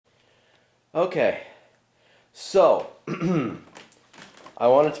Okay, so I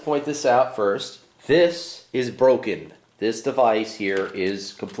wanted to point this out first. This is broken. This device here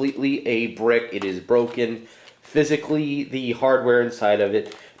is completely a brick. It is broken. Physically, the hardware inside of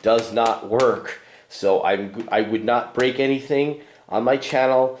it does not work. So I would not break anything on my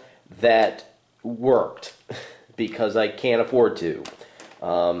channel that worked because I can't afford to.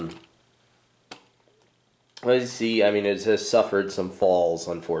 Let's see, I mean, it has suffered some falls,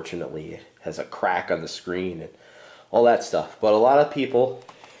 unfortunately. It has a crack on the screen and all that stuff. But a lot of people,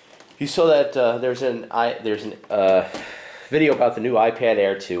 you saw that there's an video about the new iPad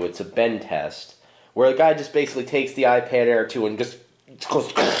Air 2. It's a bend test, where the guy just basically takes the iPad Air 2 and just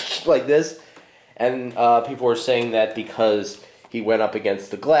goes like this. And people were saying that because he went up against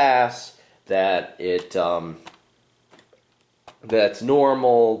the glass, that that's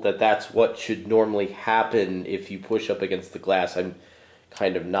normal, that's what should normally happen if you push up against the glass. I'm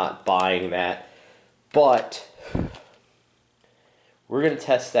kind of not buying that. But we're going to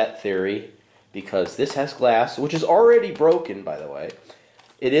test that theory because this has glass, which is already broken, by the way.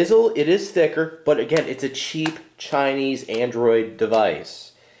 It is thicker, but again, it's a cheap Chinese Android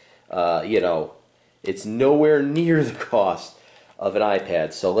device. You know, it's nowhere near the cost of an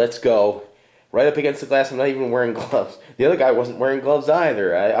iPad. So let's go right up against the glass. I'm not even wearing gloves. The other guy wasn't wearing gloves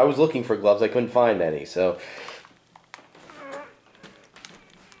either. I was looking for gloves. I couldn't find any. So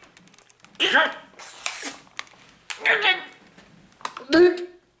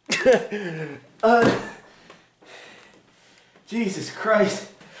Jesus Christ.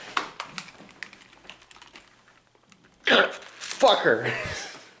 Fucker.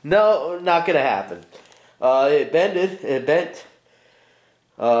 No, not gonna happen. It bended. It bent.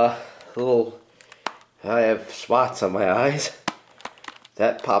 I have spots on my eyes.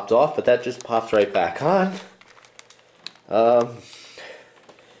 That popped off, but that just pops right back on.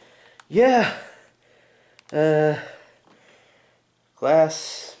 Yeah.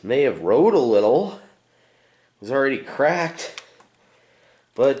 Glass may have rode a little. It was already cracked.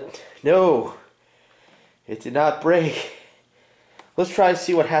 But no, it did not break. Let's try to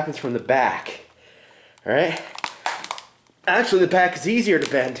see what happens from the back. Alright? Actually, the back is easier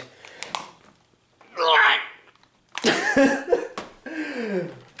to bend.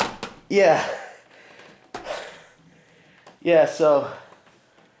 Yeah. Yeah, so,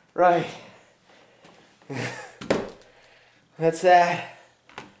 right. That's that.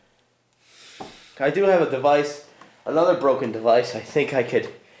 I do have a device, another broken device I think I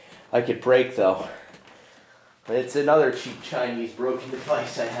could break though. It's another cheap Chinese broken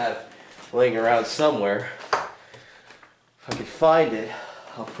device I have laying around somewhere. If I can find it,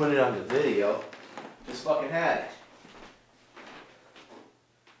 I'll put it on the video. Just fucking had it.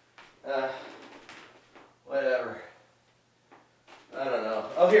 Whatever. I don't know.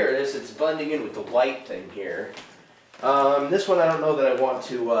 Oh, here it is. It's blending in with the white thing here. This one I don't know that I want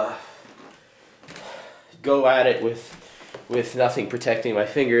to go at it with nothing protecting my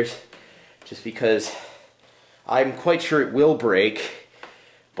fingers, just because I'm quite sure it will break.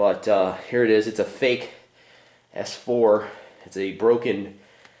 But here it is. It's a fake S4. It's a broken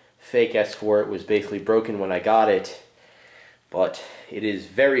fake S4. It was basically broken when I got it, but it is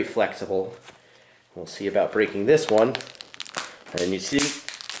very flexible. We'll see about breaking this one. And you see,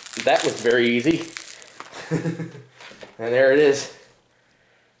 that was very easy. And there it is.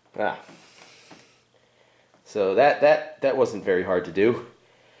 Ah. So that wasn't very hard to do.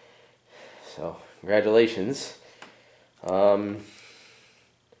 So congratulations. Now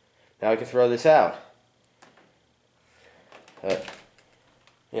I can throw this out.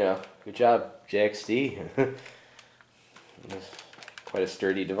 You know, good job, JXD. Quite a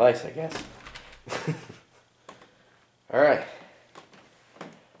sturdy device, I guess. Alright.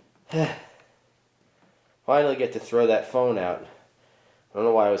 Finally get to throw that phone out. I don't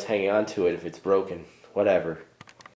know why I was hanging on to it if it's broken. Whatever.